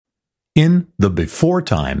In the before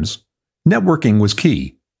times, networking was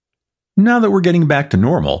key. Now that we're getting back to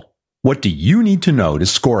normal, what do you need to know to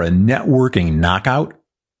score a networking knockout?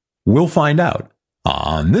 We'll find out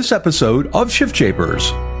on this episode of Shift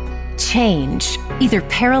Shapers. Change either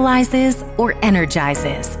paralyzes or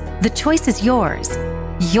energizes. The choice is yours.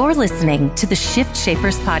 You're listening to the Shift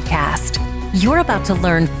Shapers podcast. You're about to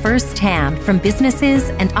learn firsthand from businesses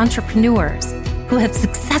and entrepreneurs who have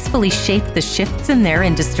successfully shaped the shifts in their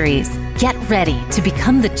industries. Get ready to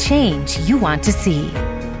become the change you want to see.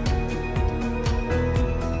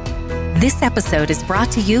 This episode is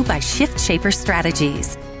brought to you by Shift Shaper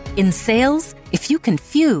Strategies. In sales, if you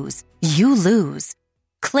confuse, you lose.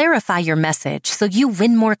 Clarify your message so you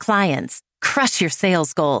win more clients, crush your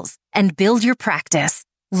sales goals, and build your practice.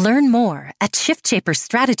 Learn more at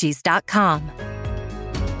shiftshaperstrategies.com.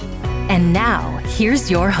 And now,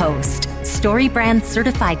 here's your host, StoryBrand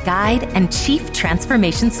Certified Guide and Chief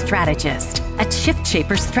Transformation Strategist at Shift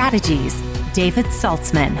Shaper Strategies, David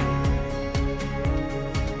Saltzman.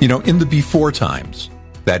 You know, in the before times,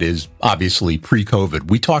 that is obviously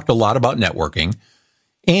pre-COVID, we talked a lot about networking,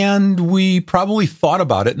 and we probably thought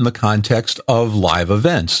about it in the context of live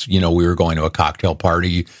events. You know, we were going to a cocktail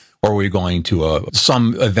party, or we were going to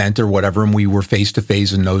some event or whatever, and we were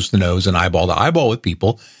face-to-face and nose-to-nose and eyeball-to-eyeball with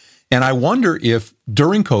people. And I wonder if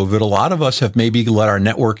during COVID, a lot of us have maybe let our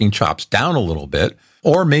networking chops down a little bit,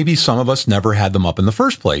 or maybe some of us never had them up in the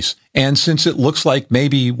first place. And since it looks like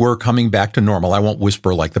maybe we're coming back to normal, I won't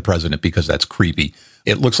whisper like the president because that's creepy.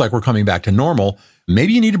 It looks like we're coming back to normal.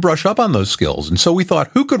 Maybe you need to brush up on those skills. And so we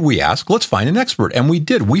thought, who could we ask? Let's find an expert. And we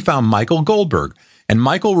did. We found Michael Goldberg. And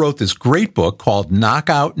Michael wrote this great book called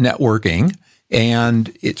Knockout Networking.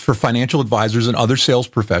 And it's for financial advisors and other sales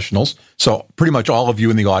professionals. So pretty much all of you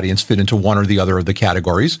in the audience fit into one or the other of the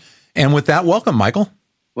categories. And with that, welcome, Michael.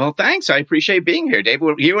 Well, thanks. I appreciate being here, Dave.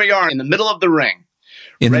 Here we are in the middle of the ring.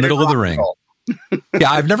 In the middle of the ring.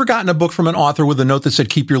 Yeah, I've never gotten a book from an author with a note that said,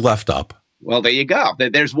 keep your left up. Well, there you go.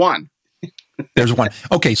 There's one. There's one.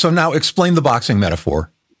 Okay, so now explain the boxing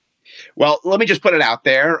metaphor. Well, let me just put it out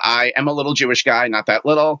there. I am a little Jewish guy, not that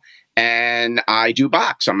little, and I do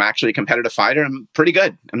box. I'm actually a competitive fighter. I'm pretty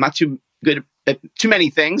good. I'm not too good at too many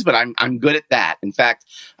things, but I'm good at that. In fact,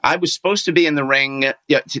 I was supposed to be in the ring,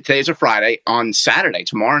 today's a Friday, on Saturday,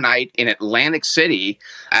 tomorrow night in Atlantic City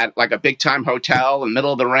at like a big time hotel in the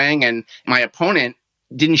middle of the ring, and my opponent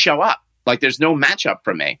didn't show up. Like there's no matchup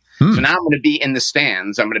for me. So now I'm going to be in the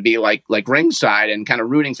stands. I'm going to be like ringside and kind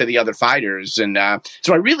of rooting for the other fighters. And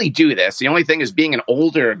so I really do this. The only thing is being an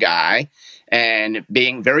older guy and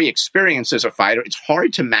being very experienced as a fighter, it's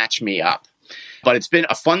hard to match me up. But it's been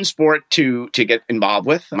a fun sport to get involved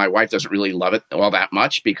with. My wife doesn't really love it all that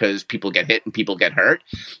much because people get hit and people get hurt.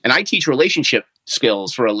 And I teach relationship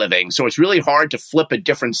skills for a living. So it's really hard to flip a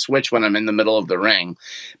different switch when I'm in the middle of the ring.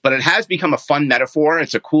 But it has become a fun metaphor.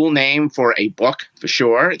 It's a cool name for a book, for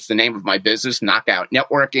sure. It's the name of my business, Knockout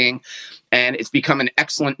Networking. And it's become an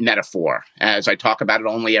excellent metaphor as I talk about it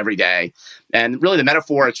only every day. And really the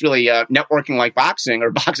metaphor, it's really networking like boxing or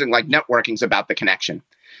boxing like networking is about the connection.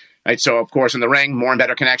 Right. So, of course, in the ring, more and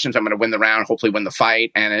better connections, I'm going to win the round, hopefully win the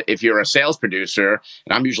fight. And if you're a sales producer,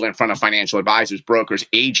 and I'm usually in front of financial advisors, brokers,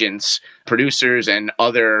 agents, producers, and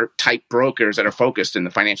other type brokers that are focused in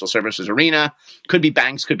the financial services arena, could be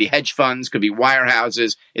banks, could be hedge funds, could be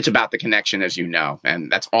wirehouses. It's about the connection, as you know.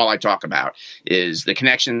 And that's all I talk about is the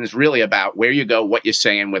connection is really about where you go, what you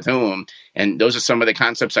say, and with whom. And those are some of the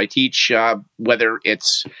concepts I teach, whether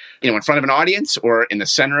it's in front of an audience or in the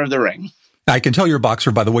center of the ring. I can tell you're a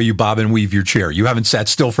boxer by the way you bob and weave your chair. You haven't sat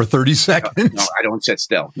still for 30 seconds. No, I don't sit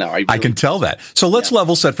still. No, I can tell that. So let's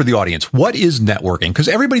level set for the audience. What is networking? Because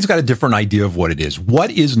everybody's got a different idea of what it is. What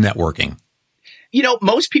is networking?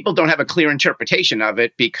 Most people don't have a clear interpretation of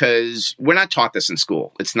it because we're not taught this in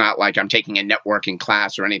school. It's not like I'm taking a networking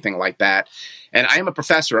class or anything like that. And I am a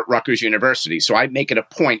professor at Rutgers University, so I make it a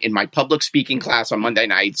point in my public speaking class on Monday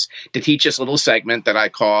nights to teach this little segment that I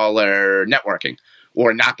call networking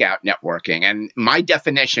or knockout networking. And my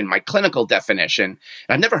definition, my clinical definition,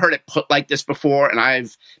 I've never heard it put like this before, and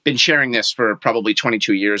I've been sharing this for probably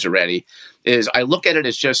 22 years already, is I look at it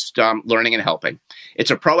as just learning and helping. It's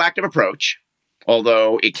a proactive approach,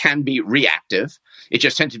 although it can be reactive. It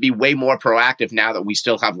just tends to be way more proactive now that we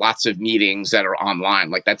still have lots of meetings that are online.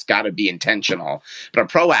 Like that's got to be intentional. But a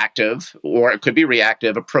proactive, or it could be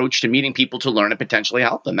reactive, approach to meeting people to learn and potentially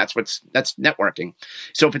help them. That's networking.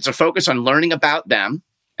 So if it's a focus on learning about them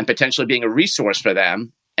and potentially being a resource for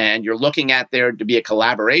them, and you're looking at there to be a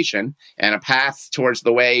collaboration and a path towards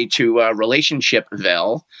the way to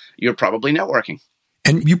relationshipville, you're probably networking.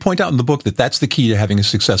 And you point out in the book that that's the key to having a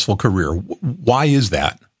successful career. Why is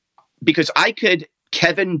that? because I could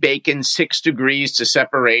Kevin Bacon 6 degrees to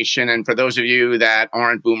separation. And for those of you that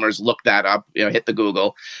aren't boomers, look that up, hit the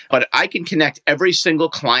Google. But I can connect every single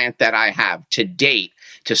client that I have to date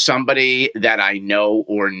to somebody that I know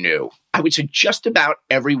or knew. I would say just about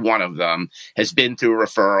every one of them has been through a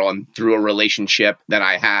referral and through a relationship that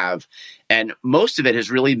I have. And most of it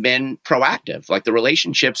has really been proactive. Like the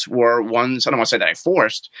relationships were ones, I don't want to say that I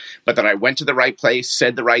forced, but that I went to the right place,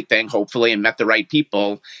 said the right thing, hopefully, and met the right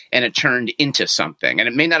people, and it turned into something. And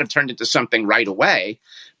it may not have turned into something right away,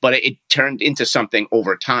 but it turned into something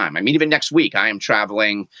over time. I mean, even next week, I am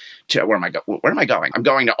traveling to, where am I going? I'm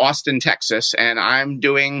going to Austin, Texas, and I'm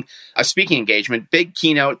doing a speaking engagement, big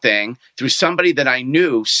keynote thing through somebody that I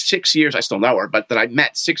knew 6 years, I still know her, but that I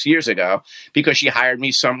met 6 years ago because she hired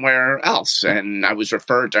me somewhere else. And I was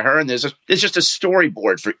referred to her. And there's just a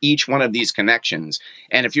storyboard for each one of these connections.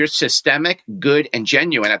 And if you're systemic, good, and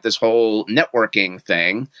genuine at this whole networking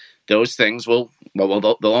thing, those things they'll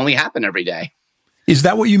only happen every day. Is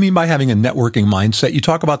that what you mean by having a networking mindset? You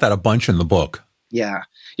talk about that a bunch in the book. Yeah.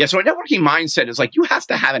 So a networking mindset is like you have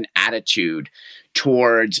to have an attitude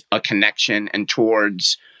towards a connection and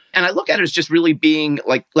I look at it as just really being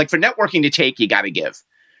like for networking to take, you got to give,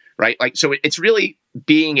 right? Like, so it's really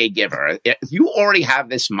being a giver. If you already have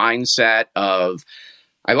this mindset of,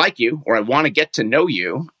 I like you, or I want to get to know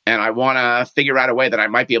you, and I want to figure out a way that I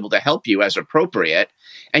might be able to help you as appropriate,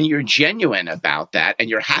 and you're genuine about that, and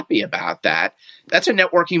you're happy about that, that's a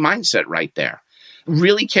networking mindset right there.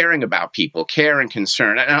 Really caring about people, care and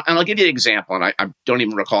concern. And I'll give you an example, and I don't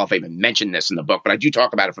even recall if I even mentioned this in the book, but I do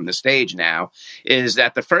talk about it from the stage now, is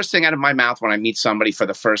that the first thing out of my mouth when I meet somebody for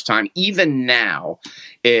the first time, even now,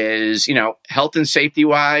 is, health and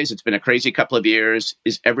safety-wise, it's been a crazy couple of years,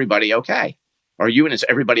 is everybody okay? Are you and is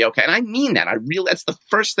everybody okay? And I mean that. That's the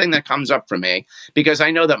first thing that comes up for me, because I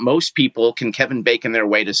know that most people can Kevin Bacon their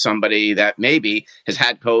way to somebody that maybe has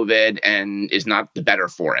had COVID and is not the better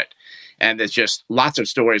for it. And there's just lots of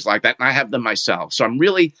stories like that. And I have them myself. So I'm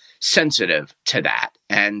really sensitive to that.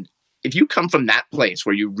 And if you come from that place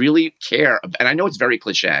where you really care, and I know it's very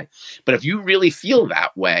cliche, but if you really feel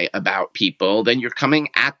that way about people, then you're coming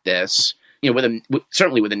at this,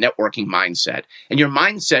 certainly with a networking mindset. And your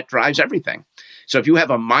mindset drives everything. So if you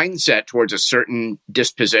have a mindset towards a certain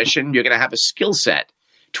disposition, you're going to have a skill set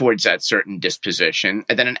towards that certain disposition,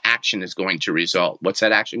 and then an action is going to result. What's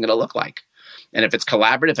that action going to look like? And if it's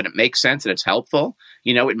collaborative and it makes sense and it's helpful,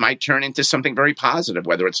 it might turn into something very positive,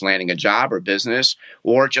 whether it's landing a job or business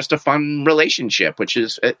or just a fun relationship,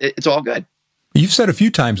 it's all good. You've said a few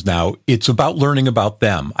times now, it's about learning about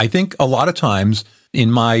them. I think a lot of times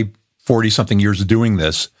in my 40-something years of doing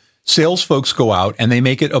this, sales folks go out and they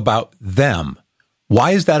make it about them.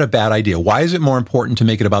 Why is that a bad idea? Why is it more important to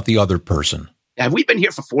make it about the other person? Have we been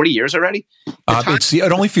here for 40 years already?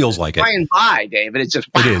 It only feels like it. Flying by, David. It's just,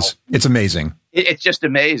 wow. It is. It's amazing. It's just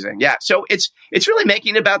amazing. Yeah. So it's really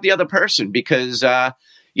making it about the other person because,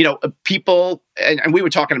 people, and we were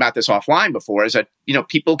talking about this offline before, is that,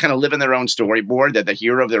 people kind of live in their own storyboard. They're the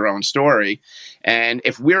hero of their own story. And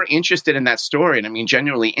if we're interested in that story, and I mean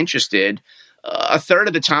genuinely interested, a third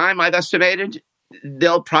of the time I've estimated,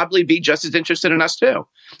 they'll probably be just as interested in us too.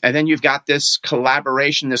 And then you've got this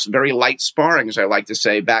collaboration, this very light sparring, as I like to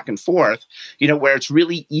say, back and forth, where it's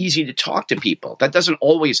really easy to talk to people. That doesn't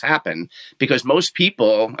always happen because most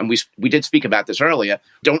people, and we did speak about this earlier,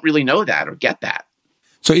 don't really know that or get that.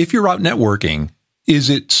 So if you're out networking, is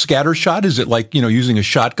it scattershot? Is it like, using a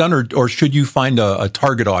shotgun, or should you find a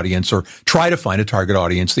target audience or try to find a target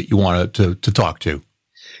audience that you want to talk to?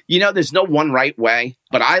 There's no one right way,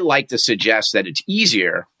 but I like to suggest that it's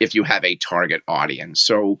easier if you have a target audience.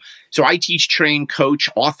 So I teach, train, coach,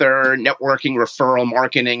 author, networking, referral,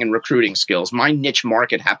 marketing, and recruiting skills. My niche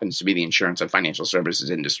market happens to be the insurance and financial services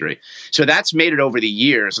industry. So that's made it over the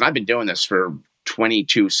years, and I've been doing this for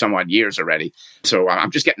 22 some odd years already. So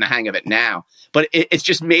I'm just getting the hang of it now. But it's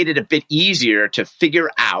just made it a bit easier to figure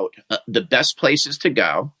out the best places to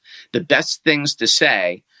go, the best things to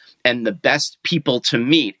say, and the best people to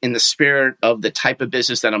meet in the spirit of the type of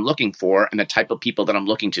business that I'm looking for and the type of people that I'm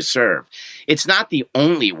looking to serve. It's not the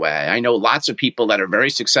only way. I know lots of people that are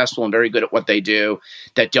very successful and very good at what they do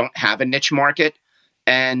that don't have a niche market,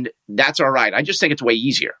 and that's all right. I just think it's way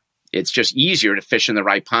easier. It's just easier to fish in the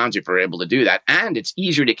right ponds if you're able to do that. And it's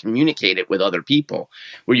easier to communicate it with other people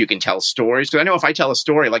where you can tell stories. Because I know if I tell a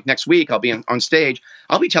story, like next week, I'll be on stage,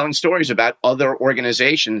 I'll be telling stories about other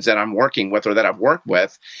organizations that I'm working with or that I've worked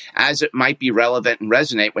with as it might be relevant and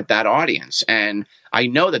resonate with that audience. And I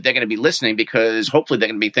know that they're going to be listening because hopefully they're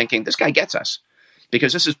going to be thinking, this guy gets us.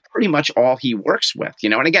 Because this is pretty much all he works with.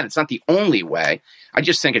 And again, it's not the only way. I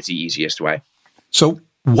just think it's the easiest way. So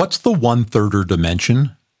What's the one-thirder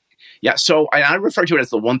dimension? Yeah, so I refer to it as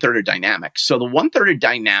the one-thirder dynamic. So the one-thirder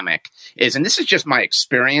dynamic is, and this is just my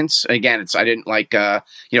experience. Again, I didn't break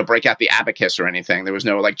out the abacus or anything. There was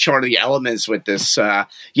no chart of the elements with this,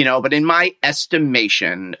 but in my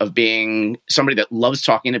estimation of being somebody that loves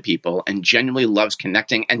talking to people and genuinely loves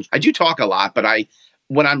connecting, and I do talk a lot, but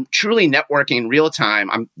when I'm truly networking in real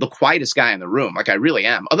time, I'm the quietest guy in the room. I really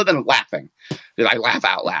am, other than laughing. I laugh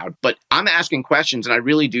out loud, but I'm asking questions and I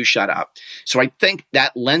really do shut up. So I think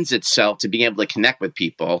that lends itself to being able to connect with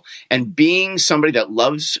people and being somebody that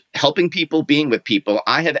loves helping people, being with people.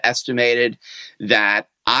 I have estimated that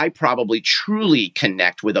I probably truly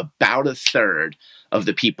connect with about a third of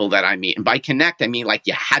the people that I meet. And by connect, I mean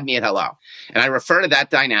you had me at hello. And I refer to that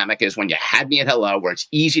dynamic as when you had me at hello, where it's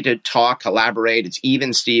easy to talk, collaborate, it's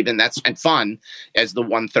even, Steven, and fun, as the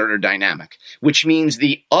one-thirder dynamic, which means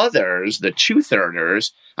the others, the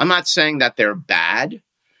two-thirders, I'm not saying that they're bad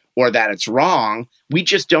or that it's wrong. We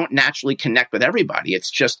just don't naturally connect with everybody.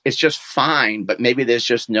 It's just fine, but maybe there's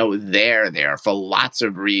just no there for lots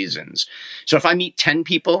of reasons. So if I meet 10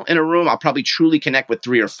 people in a room, I'll probably truly connect with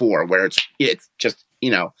 3 or 4 where it's just,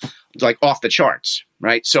 off the charts,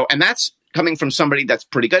 right? So, and that's coming from somebody that's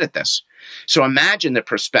pretty good at this. So imagine the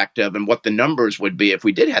perspective and what the numbers would be if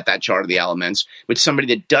we did have that chart of the elements with somebody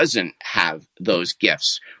that doesn't have those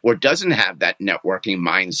gifts or doesn't have that networking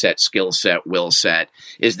mindset, skill set, will set,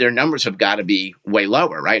 is their numbers have got to be way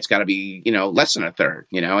lower, right? It's got to be, less than a third,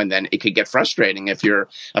 and then it could get frustrating if you're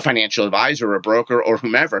a financial advisor or a broker or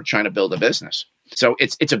whomever trying to build a business. So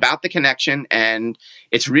it's about the connection, and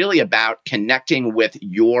it's really about connecting with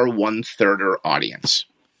your one-thirder audience.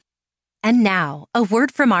 And now, a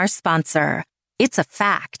word from our sponsor. It's a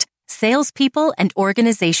fact. Salespeople and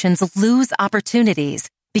organizations lose opportunities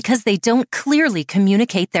because they don't clearly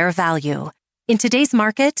communicate their value. In today's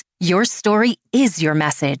market, your story is your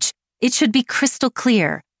message. It should be crystal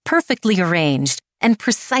clear, perfectly arranged, and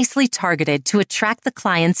precisely targeted to attract the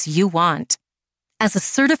clients you want. As a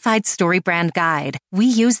certified story brand guide, we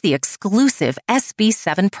use the exclusive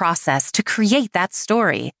SB7 process to create that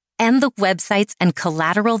story and the websites and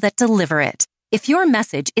collateral that deliver it. If your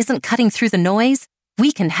message isn't cutting through the noise,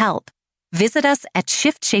 we can help. Visit us at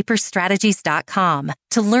shiftshaperstrategies.com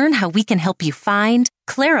to learn how we can help you find,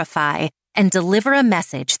 clarify, and deliver a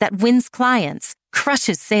message that wins clients,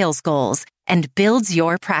 crushes sales goals, and builds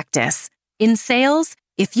your practice. In sales,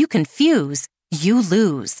 if you confuse, you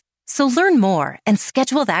lose. So learn more and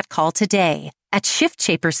schedule that call today at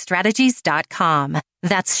shiftshaperstrategies.com.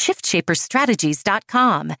 That's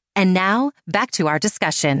shiftshaperstrategies.com. And now, back to our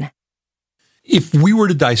discussion. If we were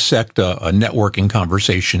to dissect a networking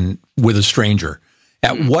conversation with a stranger,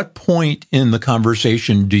 at what point in the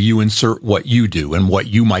conversation do you insert what you do and what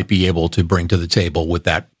you might be able to bring to the table with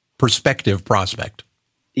that prospective prospect?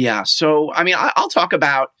 Yeah. So, I'll talk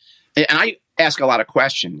about, and I ask a lot of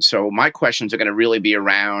questions. So my questions are going to really be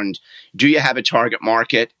around, do you have a target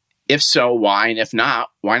market? If so, why? And if not,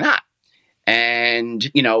 why not?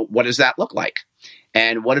 And, what does that look like?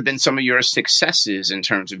 And what have been some of your successes in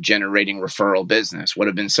terms of generating referral business? What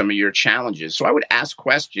have been some of your challenges? So I would ask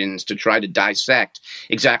questions to try to dissect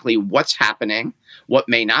exactly what's happening, what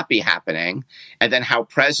may not be happening, and then how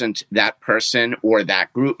present that person or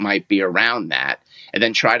that group might be around that. And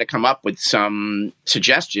then try to come up with some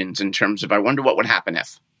suggestions in terms of, I wonder what would happen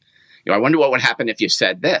if. I wonder what would happen if you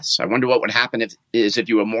said this. I wonder what would happen if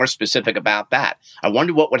you were more specific about that. I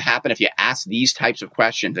wonder what would happen if you asked these types of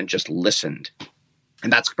questions and just listened.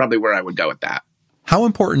 And that's probably where I would go with that. How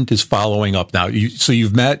important is following up now? So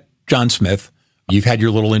you've met John Smith, you've had your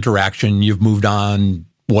little interaction, you've moved on,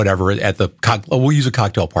 whatever, at the we'll use a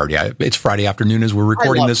cocktail party. It's Friday afternoon as we're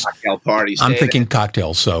recording this. Cocktail parties. I'm thinking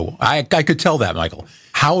cocktails, so I could tell that, Michael.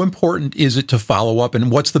 How important is it to follow up,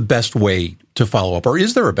 and what's the best way to follow up, or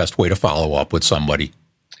is there a best way to follow up with somebody?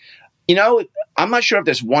 I'm not sure if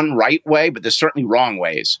there's one right way, but there's certainly wrong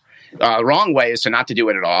ways. Wrong way is to not to do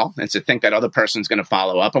it at all and to think that other person's going to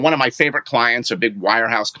follow up. And one of my favorite clients, a big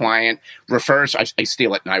wirehouse client, refers, I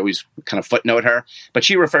steal it and I always kind of footnote her, but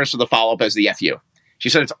she refers to the follow-up as the FU. She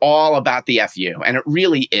said it's all about the FU, and it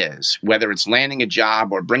really is, whether it's landing a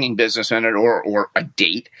job or bringing business in it or a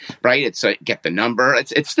date, right? It's get the number.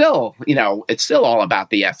 It's still, it's still all about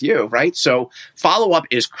the FU, right? So follow-up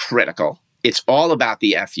is critical. It's all about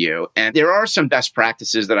the FU. And there are some best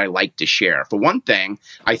practices that I like to share. For one thing,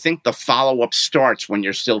 I think the follow-up starts when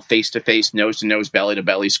you're still face-to-face, nose-to-nose,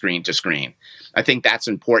 belly-to-belly, screen-to-screen. I think that's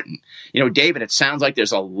important. David, it sounds like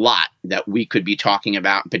there's a lot that we could be talking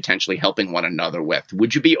about and potentially helping one another with.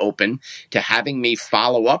 Would you be open to having me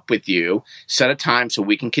follow up with you, set a time so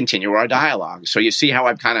we can continue our dialogue? So you see how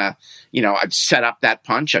I've kind of, I've set up that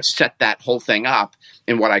punch. I've set that whole thing up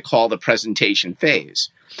in what I call the presentation phase.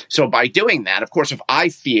 So by doing that, of course, if I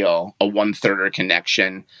feel a 1/3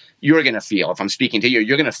 connection, you're going to feel, if I'm speaking to you,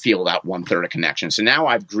 you're going to feel that 1/3 connection. So now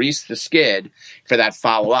I've greased the skid for that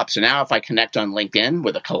follow-up. So now if I connect on LinkedIn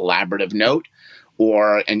with a collaborative note,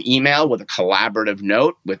 or an email with a collaborative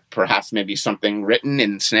note with perhaps maybe something written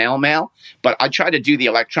in snail mail. But I try to do the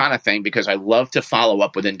electronic thing because I love to follow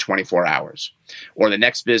up within 24 hours or the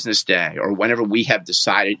next business day or whenever we have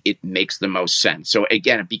decided it makes the most sense. So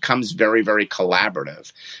again, it becomes very, very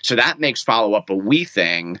collaborative. So that makes follow up a we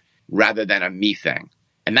thing rather than a me thing.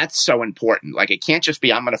 And that's so important. Like, it can't just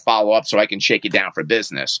be, I'm going to follow up so I can shake it down for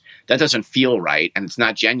business. That doesn't feel right. And it's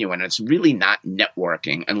not genuine. It's really not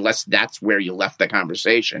networking unless that's where you left the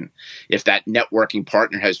conversation. If that networking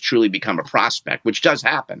partner has truly become a prospect, which does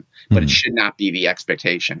happen, but it should not be the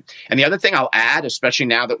expectation. And the other thing I'll add, especially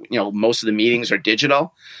now that, most of the meetings are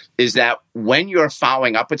digital, is that when you're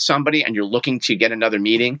following up with somebody and you're looking to get another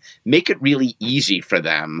meeting, make it really easy for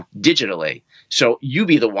them digitally. So you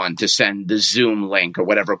be the one to send the Zoom link or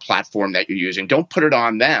whatever platform that you're using. Don't put it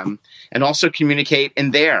on them, and also communicate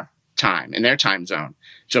in their time, in their time zone.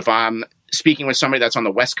 So if I'm speaking with somebody that's on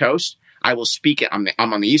the West Coast, I will speak, I'm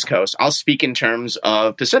on the East Coast, I'll speak in terms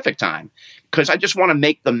of Pacific time because I just want to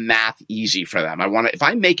make the math easy for them. If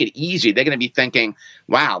I make it easy, they're going to be thinking,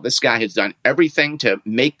 wow, this guy has done everything to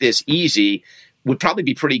make this easy. Would probably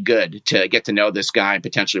be pretty good to get to know this guy and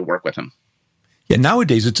potentially work with him. Yeah,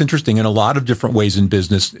 nowadays it's interesting in a lot of different ways in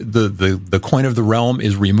business. The coin of the realm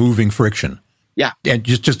is removing friction. Yeah. And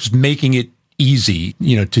just making it easy,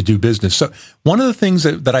 to do business. So one of the things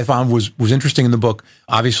that I found was interesting in the book,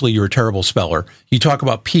 obviously you're a terrible speller. You talk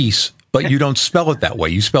about PEECE, but you don't spell it that way.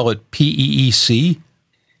 You spell it PEEC.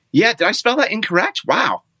 Yeah, did I spell that incorrect?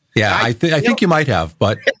 Wow. Yeah, I think you might have,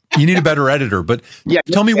 but you need a better editor. But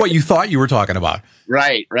tell me what you thought you were talking about.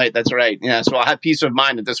 Right. That's right. Yeah, so I'll have peace of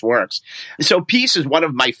mind that this works. So PEECE is one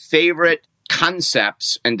of my favorite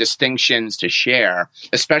concepts and distinctions to share,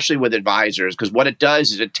 especially with advisors, because what it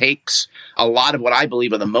does is it takes a lot of what I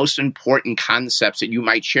believe are the most important concepts that you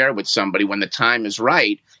might share with somebody when the time is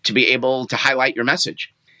right to be able to highlight your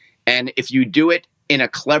message. And if you do it in a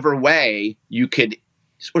clever way, you could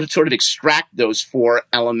sort of extract those 4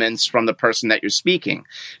 elements from the person that you're speaking.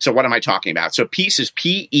 So what am I talking about? So PEECE is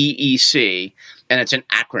PEEC, and it's an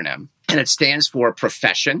acronym, and it stands for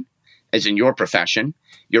profession, as in your profession,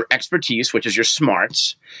 your expertise, which is your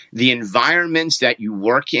smarts, the environments that you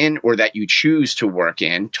work in or that you choose to work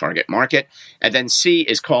in, target market, and then C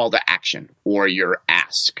is call to action or your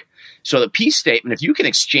ask. So the PEECE statement, if you can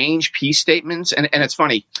exchange PEECE statements, and it's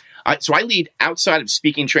funny, so I lead, outside of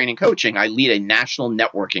speaking, training, coaching, I lead a national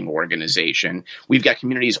networking organization. We've got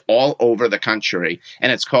communities all over the country,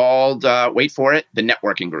 and it's called, wait for it, the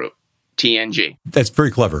Networking Group, TNG. That's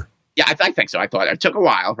very clever. Yeah, I think so. I thought it took a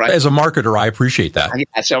while, right? As a marketer, I appreciate that.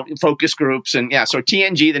 Yeah, so focus groups so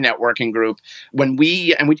TNG, the networking group,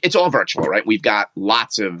 it's all virtual, right? We've got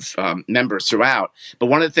lots of members throughout. But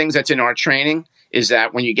one of the things that's in our training is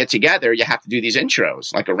that when you get together, you have to do these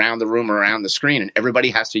intros, like around the room or around the screen, and everybody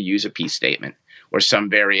has to use a PEECE statement or some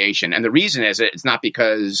variation. And the reason is it's not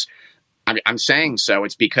because I'm saying so,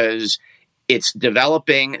 it's because it's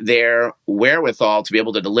developing their wherewithal to be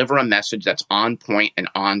able to deliver a message that's on point and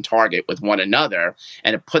on target with one another,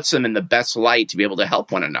 and it puts them in the best light to be able to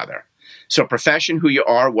help one another. So profession, who you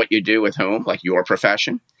are, what you do with whom, like your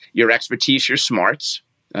profession, your expertise, your smarts,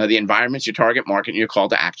 the environments, your target market, and your call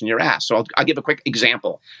to action, your ask. So I'll give a quick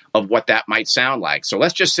example of what that might sound like. So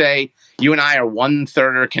let's just say you and I are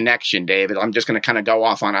 1/3 connection, David. I'm just going to kind of go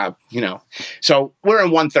off on so we're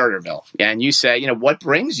in 1/3ville, and you say, what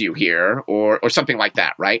brings you here, or something like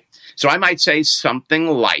that, right? So I might say something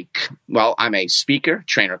like, well, I'm a speaker,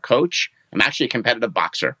 trainer, coach. I'm actually a competitive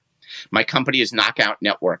boxer. My company is Knockout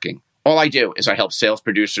Networking. All I do is I help sales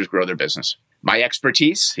producers grow their business. My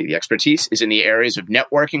expertise, the expertise is in the areas of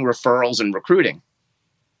networking, referrals, and recruiting.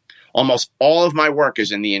 Almost all of my work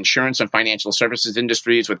is in the insurance and financial services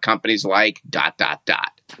industries with companies like ...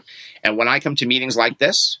 And when I come to meetings like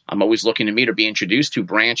this, I'm always looking to meet or be introduced to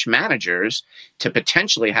branch managers to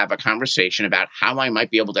potentially have a conversation about how I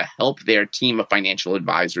might be able to help their team of financial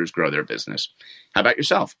advisors grow their business. How about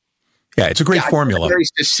yourself? Yeah, it's a great formula. A very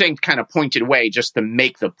succinct, kind of pointed way just to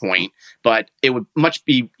make the point, but it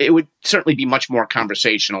would certainly be much more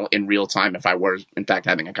conversational in real time if I were, in fact,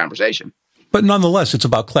 having a conversation. But nonetheless, it's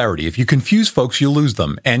about clarity. If you confuse folks, you lose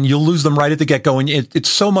them, and you'll lose them right at the get-go. And it's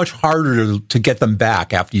so much harder to get them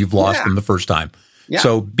back after you've lost them the first time. Yeah.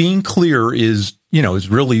 So being clear is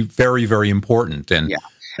really very, very important. And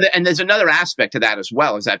And there's another aspect to that as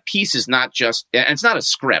well, is that PEECE is not just, and it's not a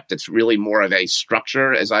script. It's really more of a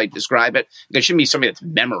structure, as I describe it. There shouldn't be something that's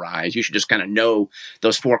memorized. You should just kind of know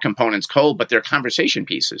those 4 components cold, but they're conversation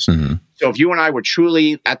pieces. Mm-hmm. So if you and I were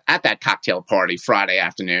truly at that cocktail party Friday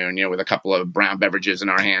afternoon, with a couple of brown beverages in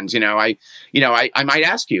our hands, I might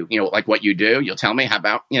ask you, like what you do. You'll tell me how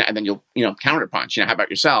about, and then you'll, counterpunch, how about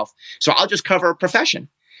yourself? So I'll just cover a profession.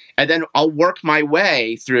 And then I'll work my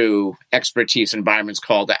way through expertise, environments,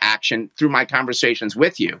 call to action, through my conversations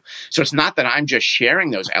with you. So it's not that I'm just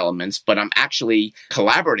sharing those elements, but I'm actually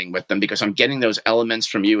collaborating with them because I'm getting those elements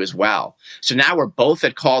from you as well. So now we're both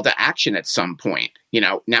at call to action at some point.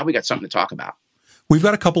 Now we got something to talk about. We've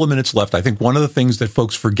got a couple of minutes left. I think one of the things that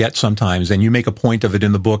folks forget sometimes, and you make a point of it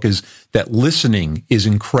in the book, is that listening is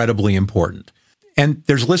incredibly important. And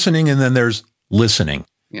there's listening and then there's listening.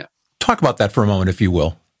 Yeah. Talk about that for a moment, if you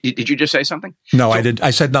will. Did you just say something? No, I didn't. I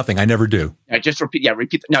said nothing. I never do. Just repeat. Yeah,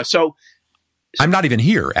 repeat. No, so I'm not even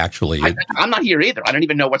here, actually. I'm not here either. I don't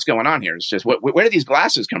even know what's going on here. It's just, where do these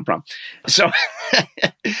glasses come from? So,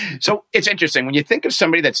 so it's interesting. When you think of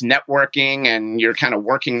somebody that's networking and you're kind of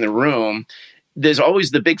working the room, there's always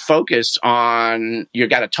the big focus on you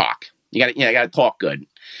got to talk. You got to talk good.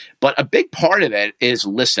 But a big part of it is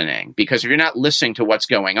listening, because if you're not listening to what's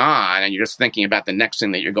going on and you're just thinking about the next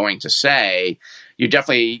thing that you're going to say, you're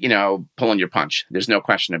definitely, pulling your punch. There's no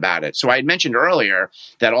question about it. So I had mentioned earlier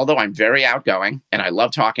that although I'm very outgoing and I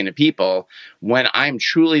love talking to people, when I'm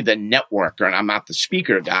truly the networker and I'm not the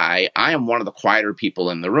speaker guy, I am one of the quieter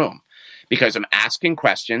people in the room, because I'm asking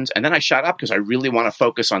questions and then I shut up because I really want to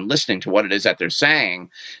focus on listening to what it is that they're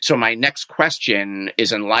saying. So my next question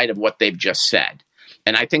is in light of what they've just said.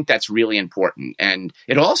 And I think that's really important. And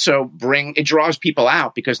it also draws people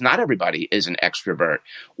out, because not everybody is an extrovert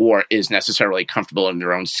or is necessarily comfortable in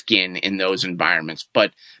their own skin in those environments.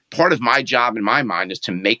 But part of my job in my mind is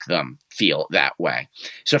to make them feel that way.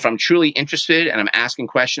 So if I'm truly interested and I'm asking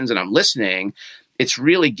questions and I'm listening, it's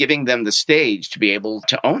really giving them the stage to be able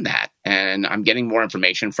to own that. And I'm getting more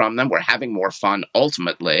information from them. We're having more fun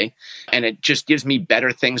ultimately. And it just gives me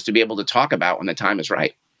better things to be able to talk about when the time is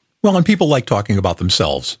right. Well, and people like talking about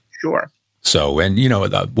themselves. Sure. So, and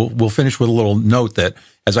we'll finish with a little note that,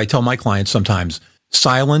 as I tell my clients sometimes,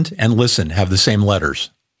 silent and listen have the same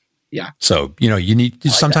letters. Yeah. So,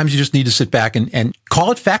 sometimes you just need to sit back and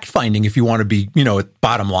call it fact finding if you want to be,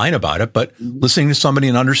 bottom line about it. But listening to somebody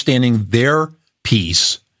and understanding their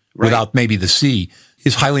piece without maybe the C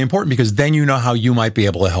is highly important, because then you know how you might be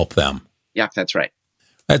able to help them. Yeah, that's right.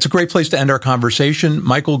 It's a great place to end our conversation.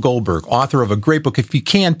 Michael Goldberg, author of a great book. If you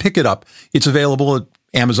can, pick it up. It's available at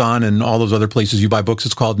Amazon and all those other places you buy books.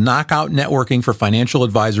 It's called Knockout Networking for Financial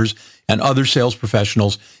Advisors and Other Sales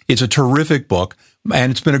Professionals. It's a terrific book, and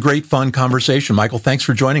it's been a great, fun conversation. Michael, thanks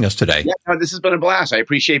for joining us today. Yeah, this has been a blast. I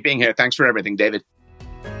appreciate being here. Thanks for everything, David.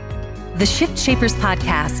 The Shift Shapers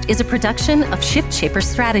podcast is a production of Shift Shaper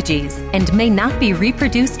Strategies and may not be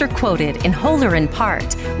reproduced or quoted in whole or in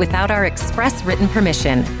part without our express written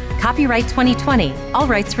permission. Copyright 2020, all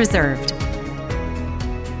rights reserved.